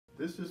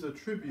This is a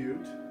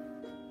tribute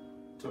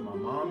to my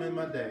mom and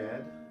my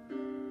dad,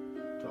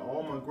 to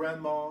all my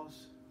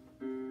grandmas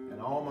and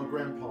all my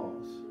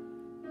grandpas,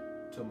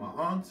 to my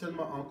aunts and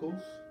my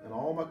uncles and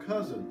all my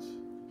cousins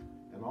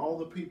and all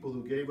the people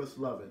who gave us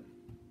loving.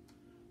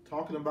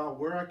 Talking about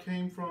where I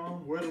came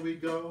from, where do we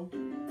go,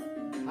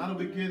 how do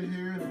we get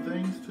here, and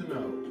things to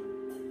know.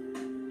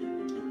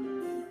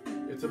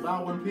 It's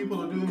about when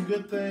people are doing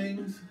good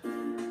things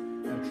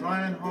and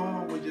trying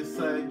hard, we just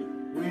say,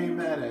 we ain't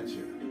mad at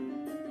you.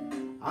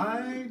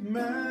 I ain't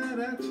mad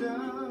at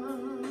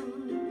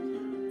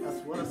you.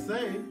 That's what I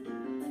say.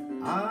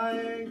 I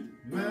ain't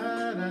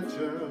mad at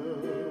you.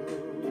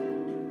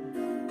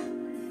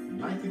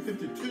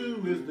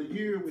 1952 is the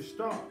year we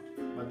start.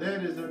 My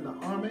dad is in the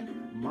army,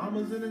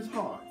 mama's in his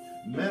heart.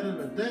 Met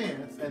in a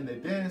dance and they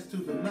danced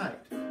through the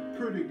night.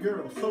 Pretty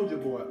girl, soldier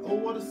boy, oh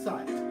what a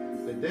sight.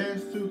 They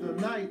danced through the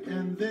night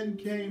and then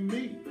came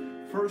me.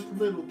 First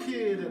little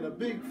kid in a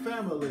big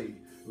family.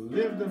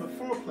 Lived in a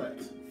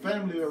fourplex,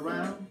 family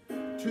around.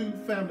 2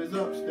 families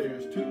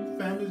upstairs, 2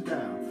 families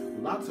down.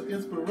 Lots of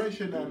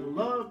inspiration and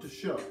love to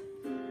show.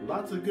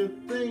 Lots of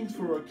good things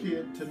for a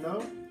kid to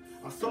know.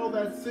 I saw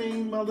that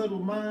scene, my little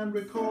mind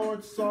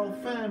records. Saw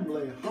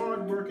family,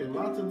 hard work, and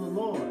lots of the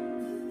Lord.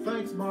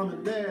 Thanks, Mom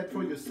and Dad,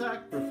 for your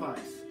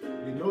sacrifice.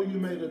 You know you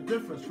made a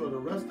difference for the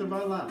rest of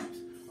our lives.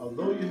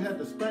 Although you had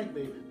to spank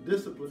me,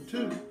 discipline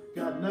too,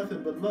 got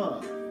nothing but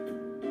love.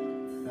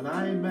 And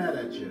I ain't mad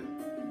at you.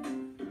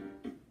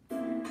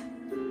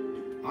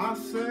 I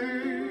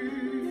say,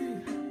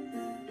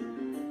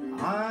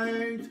 I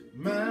ain't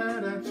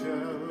mad at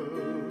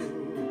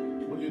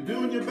you. When you're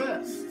doing your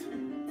best,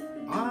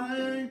 I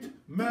ain't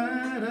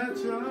mad at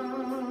you.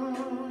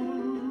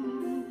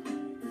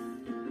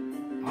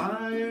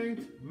 I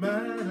ain't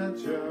mad at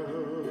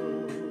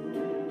you.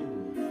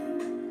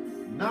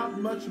 Not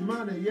much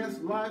money,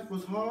 yes, life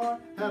was hard.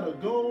 Had a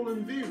goal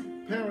in view,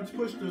 parents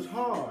pushed us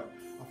hard.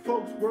 Our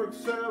folks worked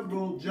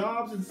several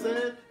jobs and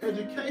said,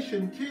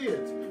 education,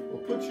 kids,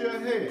 will put you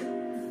ahead.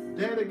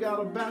 Daddy got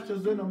a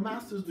bachelor's and a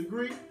master's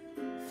degree.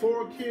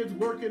 4 kids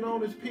working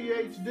on his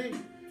PhD.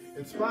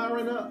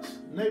 Inspiring us,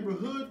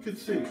 neighborhood could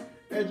see.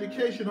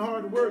 Education,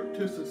 hard work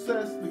to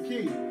success the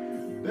key.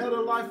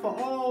 Better life for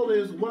all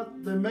is what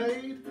they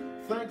made.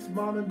 Thanks,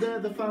 Mom and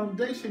Dad, the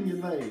foundation you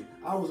laid.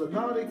 I was a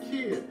naughty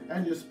kid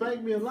and you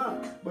spanked me a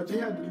lot, but you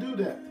had to do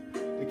that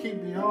to keep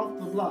me off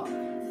the block.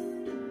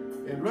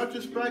 In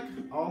retrospect,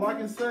 all I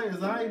can say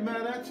is I ain't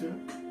mad at you.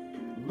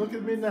 Look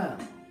at me now.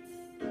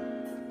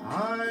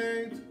 I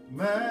ain't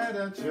mad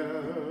at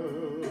you.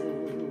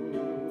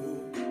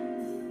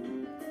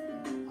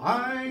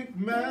 I ain't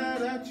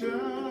mad at you.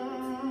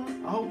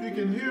 I hope you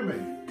can hear me.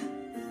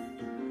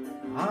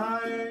 I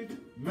ain't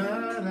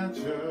mad at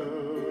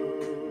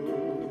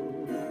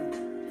you.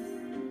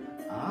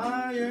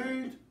 I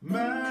ain't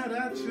mad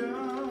at you.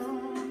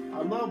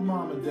 I love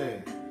Mom and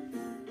Dad.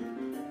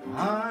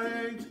 I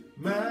ain't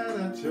mad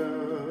at you.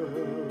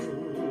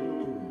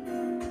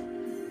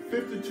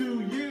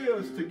 52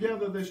 years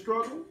together they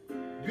struggle.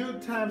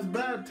 Good times,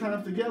 bad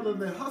times, together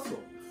they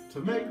hustle. To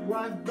make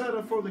life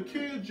better for the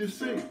kids you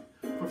see.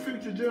 For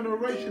future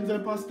generations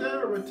and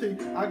posterity.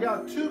 I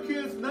got 2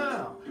 kids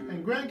now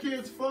and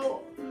grandkids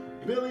 4.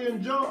 Billy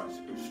and George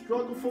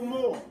struggle for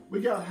more. We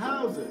got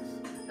houses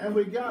and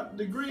we got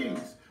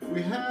degrees.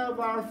 We have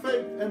our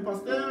faith and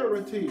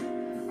posterity.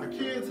 Our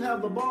kids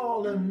have the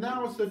ball and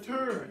now it's their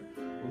turn.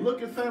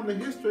 Look at family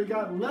history,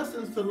 got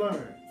lessons to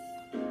learn.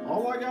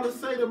 All I gotta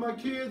say to my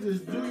kids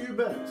is do your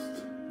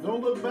best.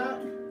 Don't look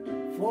back,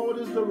 forward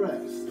is the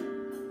rest.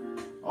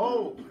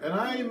 Oh, and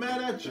I ain't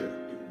mad at you.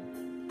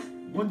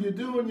 When you're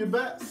doing your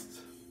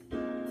best,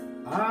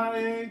 I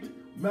ain't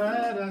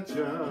mad at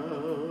you.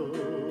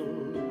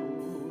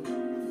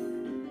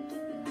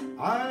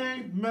 I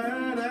ain't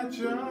mad at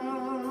you.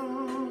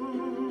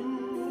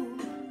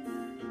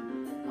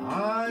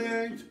 I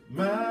ain't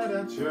mad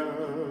at you.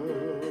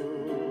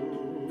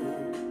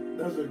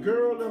 There's a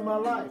girl in my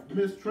life,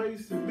 Miss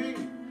Tracy B.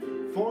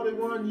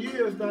 41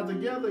 years now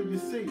together, you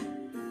see.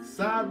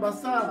 Side by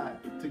side,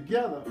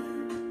 together.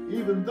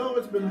 Even though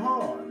it's been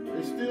hard,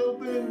 it's still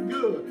been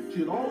good.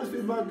 She'll always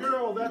be my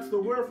girl, that's the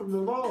word from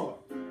the Lord.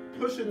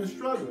 Pushing and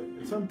struggling,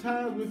 and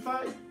sometimes we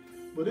fight,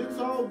 but it's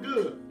all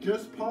good,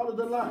 just part of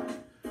the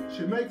life.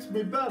 She makes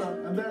me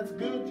better, and that's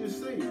good, you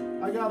see.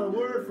 I got a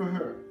word for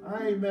her,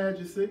 I ain't mad,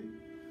 you see.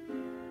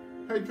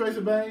 Hey, Tracy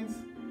Baines,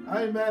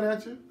 I ain't mad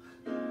at you.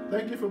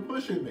 Thank you for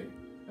pushing me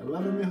and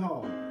loving me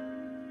hard.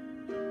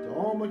 To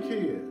all my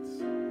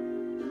kids,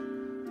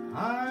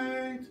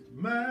 I ain't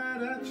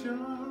mad at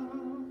you.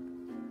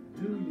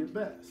 Do your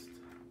best.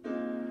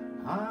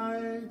 I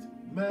ain't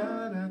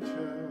mad at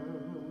you.